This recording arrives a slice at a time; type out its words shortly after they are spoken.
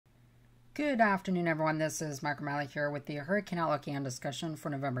Good afternoon, everyone. This is Mike O'Malley here with the Hurricane Outlook and discussion for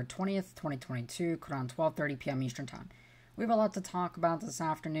November 20th, 2022, around 12:30 p.m. Eastern Time. We have a lot to talk about this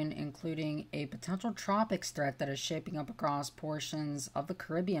afternoon, including a potential tropics threat that is shaping up across portions of the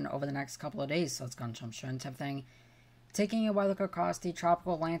Caribbean over the next couple of days. So let's go and jump straight into everything. Taking a wide look across the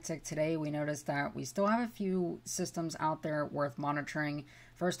tropical Atlantic today, we notice that we still have a few systems out there worth monitoring.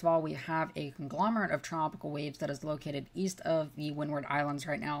 First of all, we have a conglomerate of tropical waves that is located east of the Windward Islands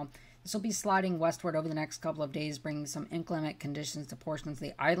right now. This will be sliding westward over the next couple of days, bringing some inclement conditions to portions of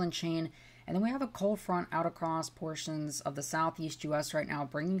the island chain. And then we have a cold front out across portions of the southeast U.S. right now,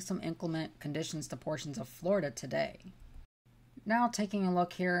 bringing some inclement conditions to portions of Florida today. Now taking a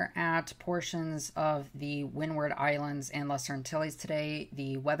look here at portions of the Windward Islands and Lesser Antilles today,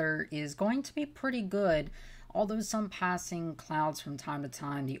 the weather is going to be pretty good. Although some passing clouds from time to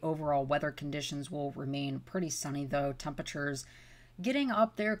time, the overall weather conditions will remain pretty sunny though. Temperatures getting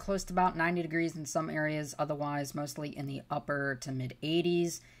up there close to about 90 degrees in some areas, otherwise mostly in the upper to mid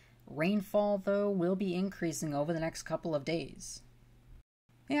 80s. Rainfall, though, will be increasing over the next couple of days.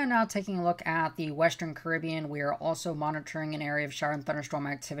 And now taking a look at the Western Caribbean, we are also monitoring an area of shower and thunderstorm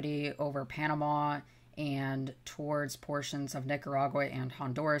activity over Panama and towards portions of Nicaragua and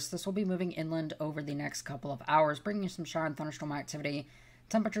Honduras. This will be moving inland over the next couple of hours, bringing some shower and thunderstorm activity.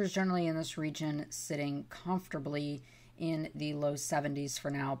 Temperatures generally in this region sitting comfortably in the low 70s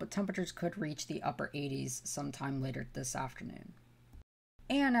for now, but temperatures could reach the upper 80s sometime later this afternoon.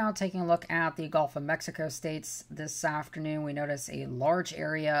 And now taking a look at the Gulf of Mexico states this afternoon, we notice a large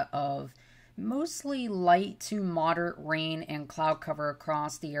area of mostly light to moderate rain and cloud cover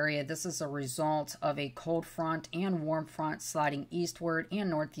across the area. This is a result of a cold front and warm front sliding eastward and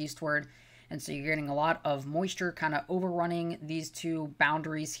northeastward. And so you're getting a lot of moisture kind of overrunning these two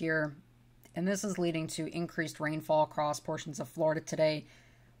boundaries here. And this is leading to increased rainfall across portions of Florida today.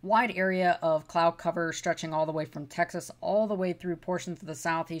 Wide area of cloud cover stretching all the way from Texas all the way through portions of the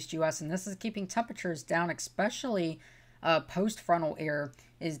southeast U.S. And this is keeping temperatures down, especially post-frontal air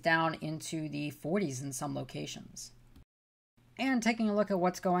is down into the 40s in some locations. And taking a look at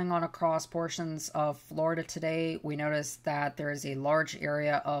what's going on across portions of Florida today, we notice that there is a large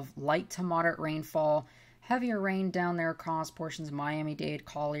area of light to moderate rainfall. Heavier rain down there across portions of Miami-Dade,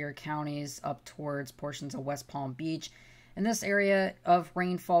 Collier counties up towards portions of West Palm Beach. And this area of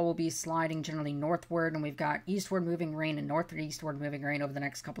rainfall will be sliding generally northward, and we've got eastward moving rain and northeastward moving rain over the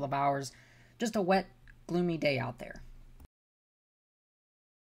next couple of hours. Just a wet, gloomy day out there.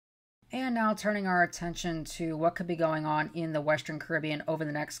 And now turning our attention to what could be going on in the Western Caribbean over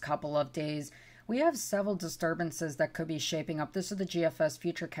the next couple of days. We have several disturbances that could be shaping up. This is the GFS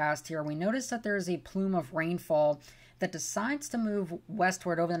Futurecast here. We notice that there is a plume of rainfall that decides to move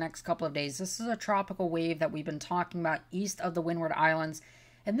westward over the next couple of days. This is a tropical wave that we've been talking about east of the Windward Islands,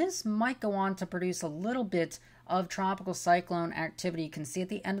 and this might go on to produce a little bit of tropical cyclone activity. You can see at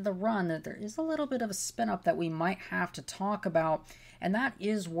the end of the run that there is a little bit of a spin up that we might have to talk about, and that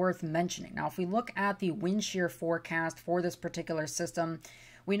is worth mentioning. Now, if we look at the wind shear forecast for this particular system,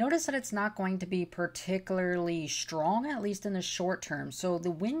 we notice that it's not going to be particularly strong, at least in the short term. So the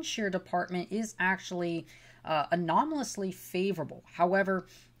wind shear department is actually anomalously favorable. However,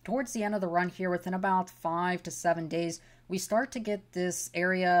 towards the end of the run here, within about 5 to 7 days, we start to get this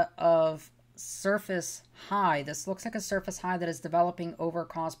area of surface high. This looks like a surface high that is developing over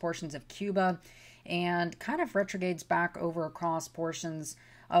across portions of Cuba and kind of retrogrades back over across portions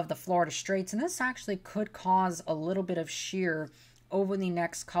of the Florida Straits. And this actually could cause a little bit of shear over the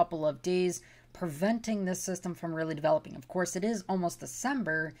next couple of days, preventing this system from really developing. Of course, it is almost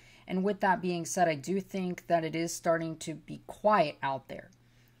December, and with that being said, I do think that it is starting to be quiet out there.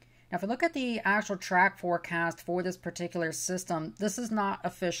 Now, if we look at the actual track forecast for this particular system, this is not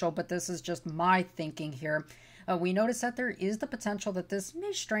official, but this is just my thinking here. We notice that there is the potential that this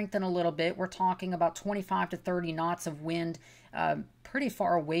may strengthen a little bit. We're talking about 25 to 30 knots of wind, pretty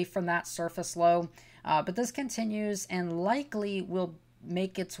far away from that surface low. But this continues and likely will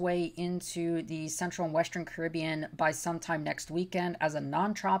make its way into the central and western Caribbean by sometime next weekend as a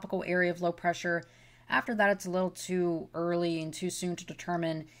non-tropical area of low pressure. After that, it's a little too early and too soon to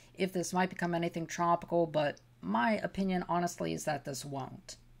determine if this might become anything tropical, but my opinion, honestly, is that this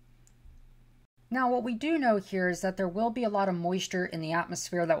won't. Now, what we do know here is that there will be a lot of moisture in the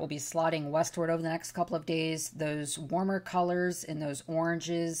atmosphere that will be sliding westward over the next couple of days. Those warmer colors in those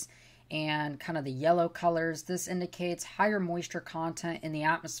oranges and kind of the yellow colors, this indicates higher moisture content in the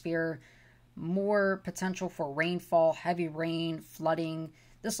atmosphere, more potential for rainfall, heavy rain, flooding.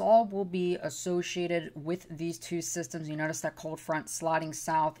 This all will be associated with these two systems. You notice that cold front sliding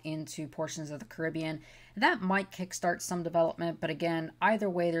south into portions of the Caribbean. That might kickstart some development, but again, either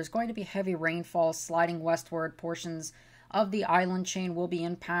way, there's going to be heavy rainfall sliding westward. Portions of the island chain will be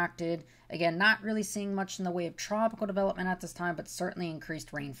impacted. Again, not really seeing much in the way of tropical development at this time, but certainly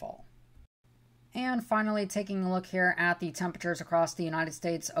increased rainfall. And finally, taking a look here at the temperatures across the United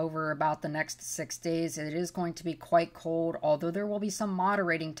States over about the next 6 days. It is going to be quite cold, although there will be some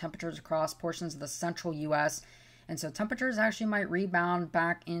moderating temperatures across portions of the central U.S. And so temperatures actually might rebound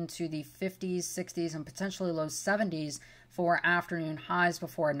back into the 50s, 60s, and potentially low 70s for afternoon highs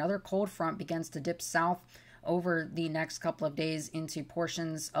before another cold front begins to dip south over the next couple of days into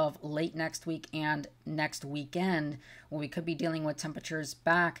portions of late next week and next weekend, where we could be dealing with temperatures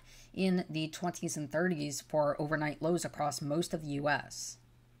back in the 20s and 30s for overnight lows across most of the U.S.